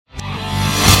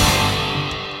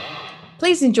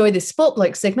Please enjoy this Sport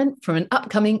Bloke segment from an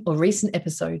upcoming or recent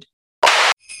episode.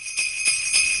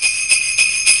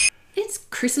 It's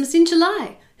Christmas in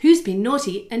July. Who's been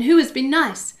naughty and who has been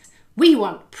nice? We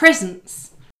want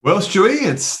presents. Well, Stewie,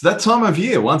 it's that time of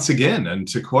year once again. And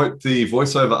to quote the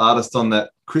voiceover artist on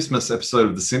that Christmas episode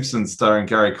of The Simpsons starring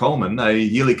Gary Coleman, a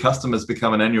yearly custom has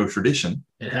become an annual tradition.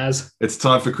 It has. It's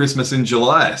time for Christmas in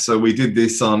July. So we did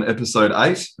this on episode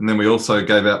 8, and then we also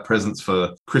gave out presents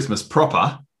for Christmas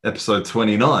proper, episode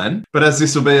 29. But as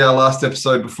this will be our last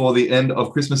episode before the end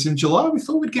of Christmas in July, we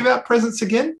thought we'd give out presents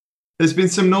again. There's been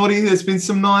some naughty, there's been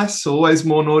some nice, always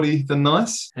more naughty than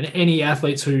nice. And any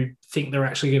athletes who think they're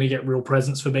actually going to get real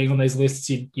presents for being on these lists,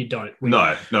 you don't.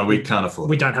 No, we can't afford it.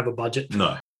 We don't have a budget.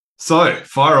 No. So,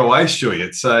 fire away, Stewie.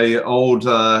 It's a old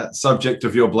subject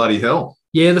of your bloody hell.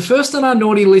 Yeah, the first on our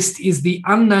naughty list is the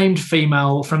unnamed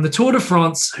female from the Tour de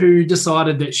France who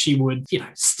decided that she would,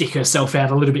 stick herself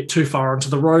out a little bit too far onto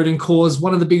the road and cause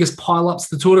one of the biggest pile-ups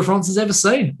the Tour de France has ever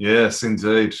seen. Yes,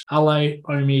 indeed. Hello,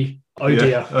 Omi. Oh,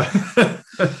 dear. Yeah.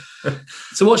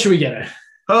 So what should we get her?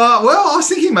 Well, I was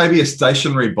thinking maybe a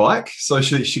stationary bike so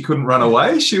she couldn't run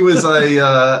away. She was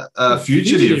a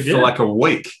fugitive for like a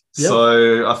week. Yep.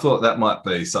 So I thought that might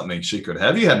be something she could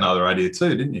have. You had another idea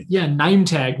too, didn't you? Yeah, name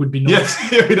tag would be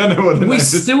nice. Yeah, we don't know what the name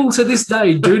is. We still, to this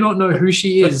day, do not know who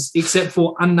she is, except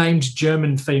for unnamed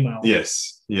German female.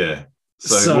 Yes, yeah.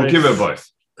 So we'll give her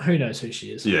both. Who knows who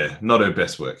she is? Yeah, not her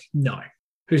best work. No.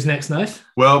 Who's next, Nath?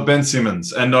 Well, Ben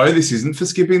Simmons. And no, this isn't for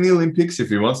skipping the Olympics. If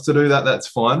he wants to do that, that's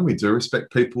fine. We do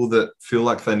respect people that feel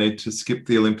like they need to skip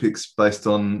the Olympics based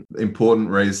on important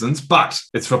reasons. But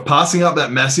it's for passing up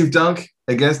that massive dunk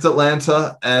against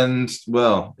Atlanta and,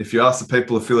 well, if you ask the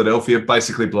people of Philadelphia,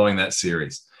 basically blowing that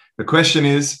series. The question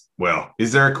is, well,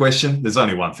 is there a question? There's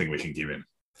only one thing we can give him.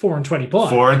 4 and 20 pie.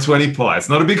 4 and 20 pie. It's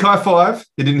not a big high five.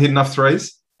 He didn't hit enough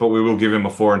threes, but we will give him a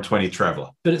 4 and 20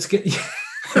 traveller. But it's good.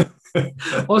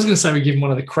 I was going to say we give him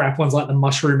one of the crap ones like the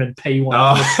mushroom and pea one.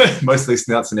 Oh, mostly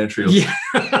snouts and entrails. Yeah.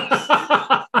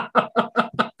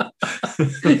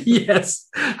 Yes,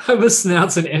 have a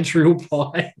snouts and entrail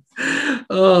pie.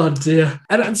 Oh, dear.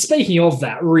 And speaking of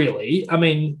that, really,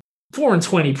 4 and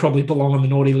 20 probably belong on the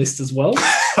naughty list as well.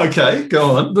 Okay,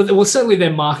 go on. But certainly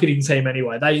their marketing team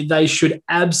anyway. They should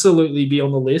absolutely be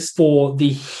on the list for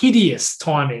the hideous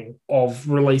timing of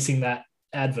releasing that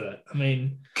advert.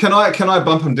 Can I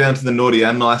bump them down to the naughty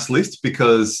and nice list?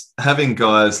 Because having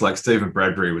guys like Stephen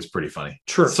Bradbury was pretty funny.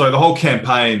 True. So the whole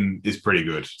campaign is pretty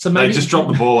good. So maybe they just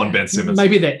dropped the ball on Ben Simmons.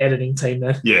 Maybe their editing team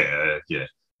there. Yeah.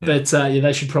 But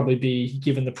they should probably be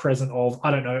given the present of,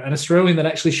 I don't know, an Australian that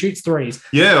actually shoots threes.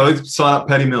 Yeah, I'd sign up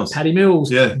Paddy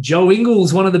Mills. Yeah. Joe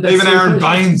Ingles, one of the best. Even Aaron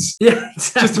Baines. Yeah,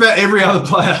 exactly. Just about every other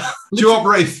player. Duop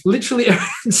Reef. Literally,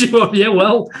 yeah,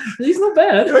 well, he's not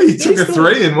bad. Yeah, he took a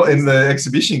three in the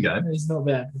exhibition game. He's not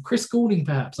bad. Chris Goulding,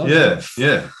 perhaps.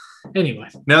 Yeah. Anyway.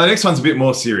 Now, the next one's a bit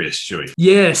more serious, Stewie.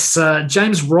 Yes,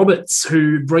 James Roberts,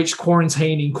 who breached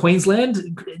quarantine in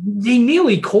Queensland, he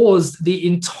nearly caused the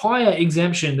entire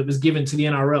exemption that was given to the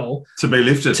NRL to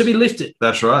be lifted.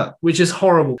 That's right. Which is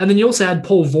horrible. And then you also had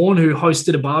Paul Vaughan, who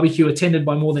hosted a barbecue attended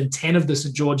by more than 10 of the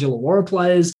St George Illawarra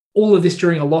players. All of this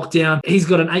during a lockdown. He's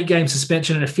got an 8-game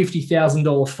suspension and a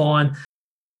 $50,000 fine.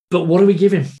 But what do we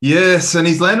give him? Yes, and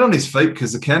he's landed on his feet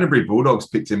because the Canterbury Bulldogs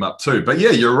picked him up too. But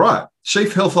yeah, you're right.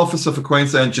 Chief Health Officer for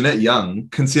Queensland, Jeanette Young,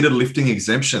 considered lifting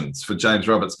exemptions for James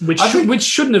Roberts. Which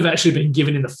shouldn't have actually been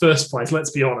given in the first place,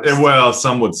 let's be honest. Well,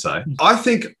 some would say. I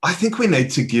think we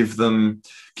need to give them...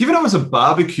 Given it was a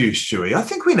barbecue, Stewie, I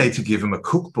think we need to give him a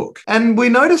cookbook. And we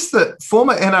noticed that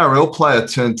former NRL player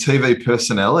turned TV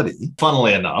personality,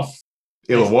 funnily enough,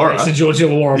 Illawarra. St George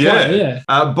Illawarra.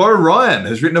 Yeah. Bo Ryan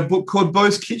has written a book called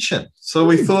Bo's Kitchen. So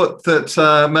we thought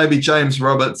that maybe James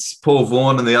Roberts, Paul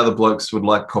Vaughan and the other blokes would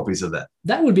like copies of that.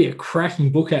 That would be a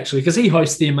cracking book, actually, because he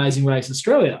hosts The Amazing Race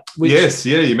Australia. Which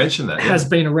you mentioned that. Has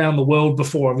been around the world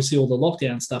before, obviously, all the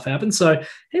lockdown stuff happened. So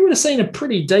he would have seen a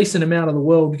pretty decent amount of the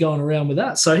world going around with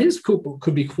that. So his cookbook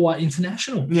could be quite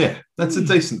international. Yeah, that's a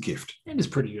decent gift. It is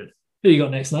pretty good. Who you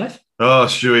got next, Nath? Oh,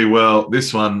 Stewie, well,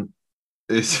 this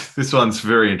one's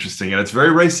very interesting and it's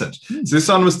very recent. So this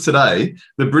one was today.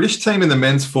 The British team in the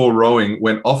men's 4 rowing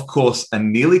went off course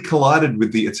and nearly collided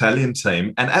with the Italian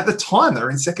team. And at the time, they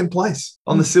were in second place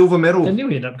on the silver medal. They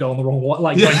nearly ended up going the wrong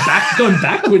way, going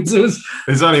backwards.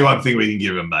 There's only one thing we can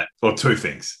give them, mate, or 2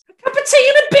 things. A cup of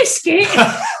tea and a biscuit.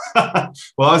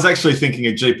 Well, I was actually thinking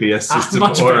a GPS system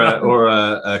or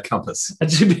a compass. A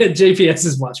GPS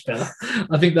is much better.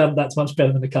 I think that's much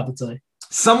better than a cup of tea.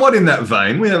 Somewhat in that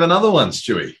vein, we have another one,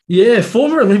 Stewie. Yeah,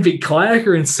 former Olympic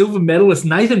kayaker and silver medalist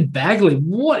Nathan Bagley.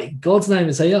 What in God's name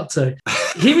is he up to?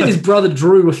 Him and his brother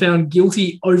Drew were found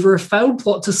guilty over a failed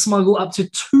plot to smuggle up to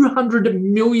 $200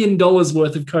 million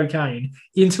worth of cocaine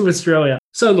into Australia.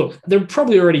 So look, they're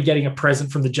probably already getting a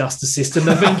present from the justice system.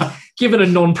 They've been given a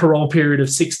non-parole period of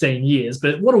 16 years,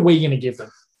 but what are we going to give them?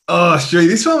 Oh, Stewie,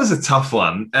 this one was a tough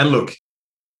one. And look,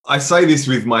 I say this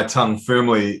with my tongue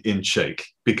firmly in cheek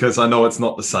because I know it's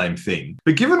not the same thing.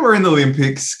 But given we're in the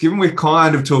Olympics, given we're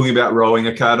kind of talking about rowing,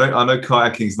 okay, I know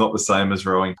kayaking's not the same as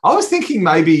rowing. I was thinking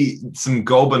maybe some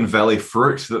Goulburn Valley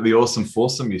fruit that the Awesome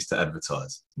Foursome used to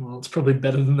advertise. Well, it's probably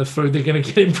better than the food they're going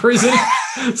to get in prison.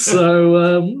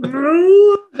 So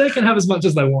they can have as much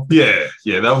as they want. Yeah,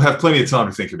 they'll have plenty of time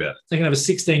to think about it. They can have a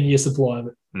 16-year supply of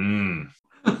it.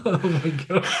 Oh, my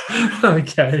God.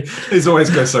 Okay. These always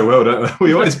go so well, don't they?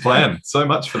 We always plan so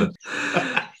much for them.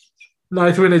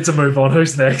 Nathan, we need to move on.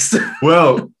 Who's next?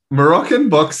 Well, Moroccan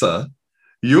boxer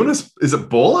Yunus, is it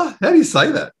Baller? How do you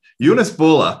say that? Yunus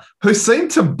Baller, who seemed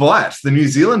to bite the New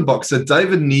Zealand boxer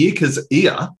David Nyika's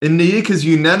ear in Nyika's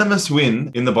unanimous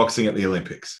win in the boxing at the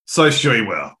Olympics. So, Shui,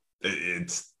 well,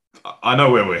 I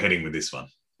know where we're heading with this one.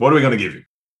 What are we going to give you?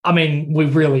 I mean, we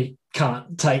really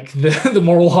can't take the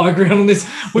moral high ground on this.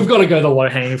 We've got to go the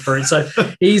low-hanging fruit. So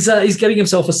he's getting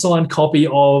himself a signed copy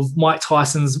of Mike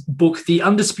Tyson's book, The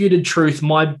Undisputed Truth,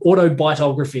 My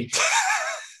Autobiography.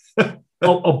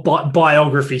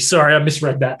 Biography. Sorry, I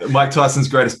misread that. Mike Tyson's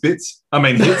greatest hits.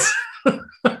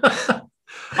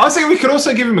 I was thinking we could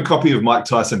also give him a copy of Mike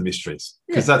Tyson Mysteries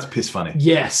because that's piss funny.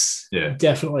 Yes. Yeah.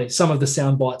 Definitely. Some of the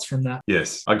sound bites from that.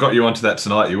 Yes. I got you onto that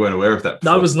tonight. You weren't aware of that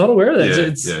before. No, I was not aware of that.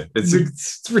 Yeah,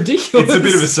 It's ridiculous. It's a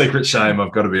bit of a secret shame,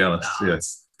 I've got to be honest.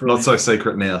 Yes. Not so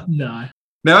secret now. No.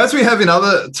 Now, as we have in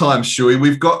other times, Shui,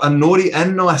 we've got a naughty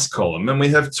and nice column, and we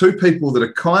have two people that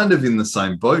are kind of in the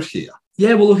same boat here.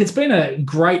 Yeah, well, look, it's been a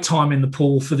great time in the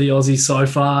pool for the Aussies so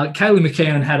far. Kaylee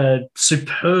McKeown had a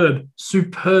superb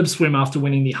swim after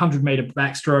winning the 100-metre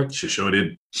backstroke. She sure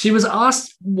did. She was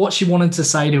asked what she wanted to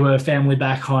say to her family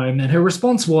back home, and her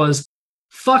response was,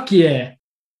 "Fuck yeah.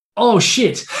 Oh,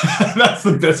 shit." That's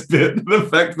the best bit. The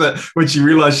fact that when she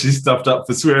realised she stuffed up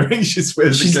for swearing, she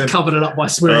swears She's again. Covered it up by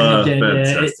swearing again.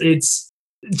 Fantastic. Yeah, it's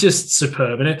just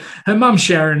superb. And her mum,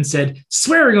 Sharon, said,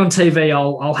 "Swearing on TV,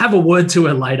 I'll have a word to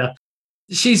her later.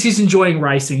 She's enjoying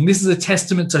racing. This is a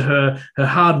testament to her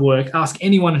hard work. Ask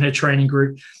anyone in her training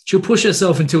group. She'll push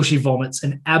herself until she vomits.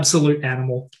 An absolute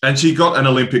animal." And she got an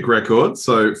Olympic record,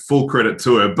 so full credit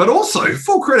to her, but also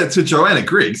full credit to Joanna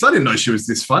Griggs. I didn't know she was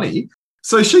this funny.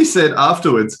 So she said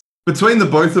afterwards, "Between the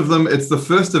both of them, it's the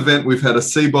first event we've had a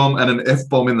C-bomb and an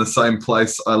F-bomb in the same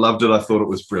place. I loved it. I thought it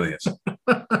was brilliant."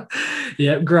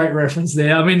 Yeah, great reference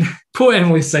there. I mean, poor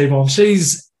Emily C-bomb.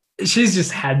 She's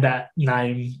just had that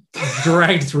name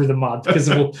dragged through the mud because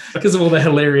of all the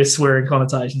hilarious swearing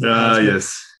connotations.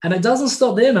 Yes. And it doesn't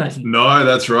stop there, Nathan. No,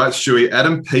 that's right, Shuey.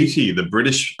 Adam Peaty, the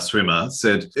British swimmer,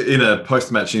 said in a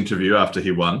post-match interview after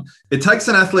he won, "It takes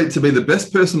an athlete to be the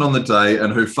best person on the day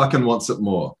and who fucking wants it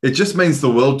more. It just means the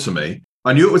world to me.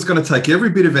 I knew it was going to take every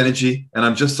bit of energy and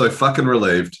I'm just so fucking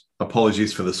relieved.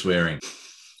 Apologies for the swearing."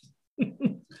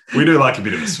 We do like a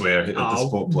bit of a swear at the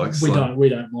Sport Blokes. We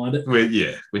don't mind it.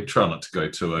 We try not to go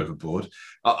too overboard.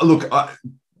 Look,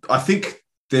 I think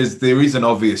there is an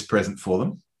obvious present for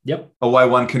them. Yep. A way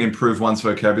one can improve one's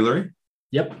vocabulary.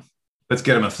 Yep. Let's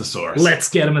get them a thesaurus. Let's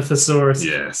get them a thesaurus.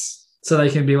 Yes. So they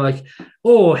can be like,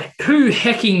 "Oh, who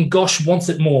hecking gosh wants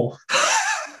it more?"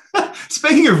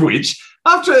 Speaking of which,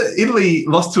 after Italy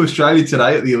lost to Australia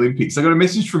today at the Olympics, I got a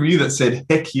message from you that said,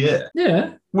 "Heck yeah."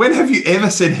 Yeah. When have you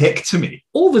ever said heck to me?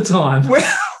 All the time.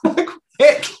 Like,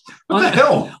 heck. What the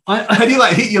hell? How do you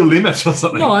hit your limit or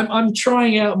something? No, I'm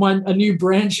trying out a new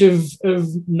branch of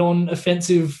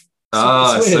non-offensive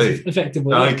swears, I see.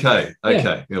 Effectively. Okay.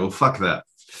 Yeah, well, fuck that.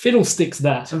 Fiddlesticks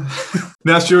that.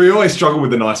 Now, Stu, we always struggle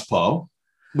with the nice pile.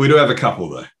 We do have a couple,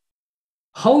 though.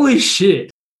 Holy shit.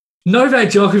 Novak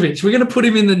Djokovic, we're going to put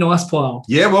him in the nice pile.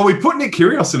 Yeah, well, we put Nick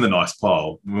Kyrgios in the nice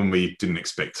pile when we didn't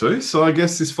expect to. So I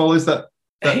guess this follows that.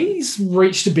 He's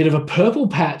reached a bit of a purple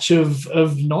patch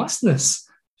of niceness.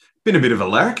 Been a bit of a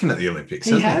larrikin at the Olympics,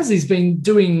 He has. He's been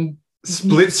doing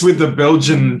splits with the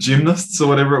Belgian gymnasts or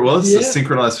whatever it was, the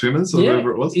synchronised swimmers or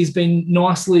whatever it was. He's been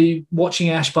nicely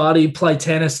watching Ash Barty play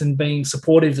tennis and being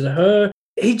supportive to her.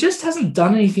 He just hasn't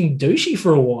done anything douchey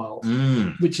for a while,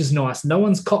 which is nice. No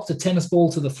one's cocked a tennis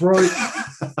ball to the throat.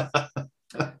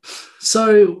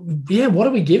 So, yeah, what do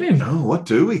we give him? Oh, what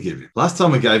do we give him? Last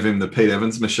time we gave him the Pete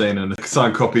Evans machine and a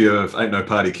signed copy of Ain't No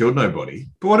Party Killed Nobody.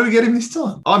 But what do we get him this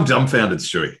time? I'm dumbfounded,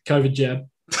 Stewie. COVID jab.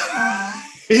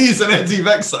 He's an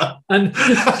anti-vaxxer. And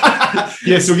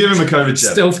yes, we'll give him a COVID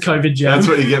jab. Stealth COVID jab. That's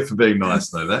what you get for being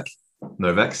nice, Novak.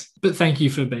 Novaks. But thank you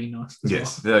for being nice.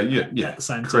 Yes. Well, Yeah. At the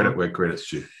same Credit time. where credit's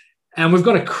due. And we've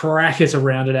got a cracker to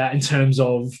round it out in terms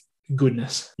of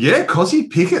goodness. Yeah, Cozzy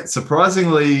Pickett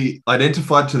surprisingly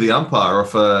identified to the umpire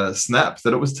off a snap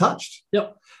that it was touched.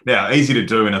 Yep. Now, easy to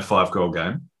do in a 5-goal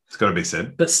game. It's got to be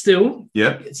said. But still,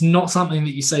 Yep. it's not something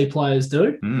that you see players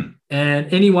do. Mm.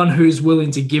 And anyone who's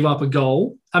willing to give up a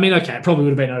goal, I mean, okay, it probably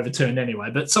would have been overturned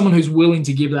anyway, but someone who's willing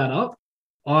to give that up,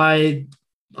 I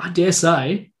dare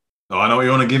say, Oh, I know what you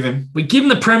want to give him. we give him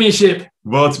the premiership.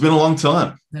 Well, it's been a long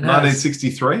time. It has.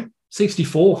 1963?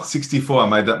 64. 64. I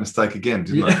made that mistake again,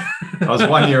 didn't I? I was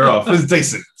 1 year off. It was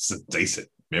decent. It's a decent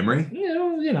memory. Yeah,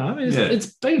 well, you know, it's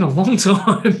been a long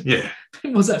time. Yeah.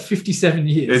 When was that? 57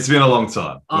 years. It's been a long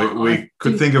time. We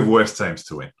could think of worse teams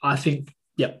to win. I think,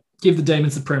 yep, give the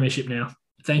Demons the premiership now.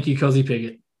 Thank you, Cozzy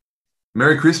Pickett.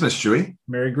 Merry Christmas, Stewie.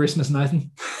 Merry Christmas,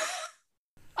 Nathan.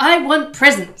 I want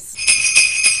presents.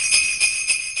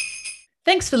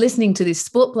 Thanks for listening to this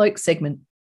Sport Blokes segment.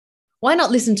 Why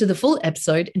not listen to the full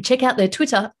episode and check out their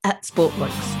Twitter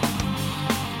 @SportBlokes.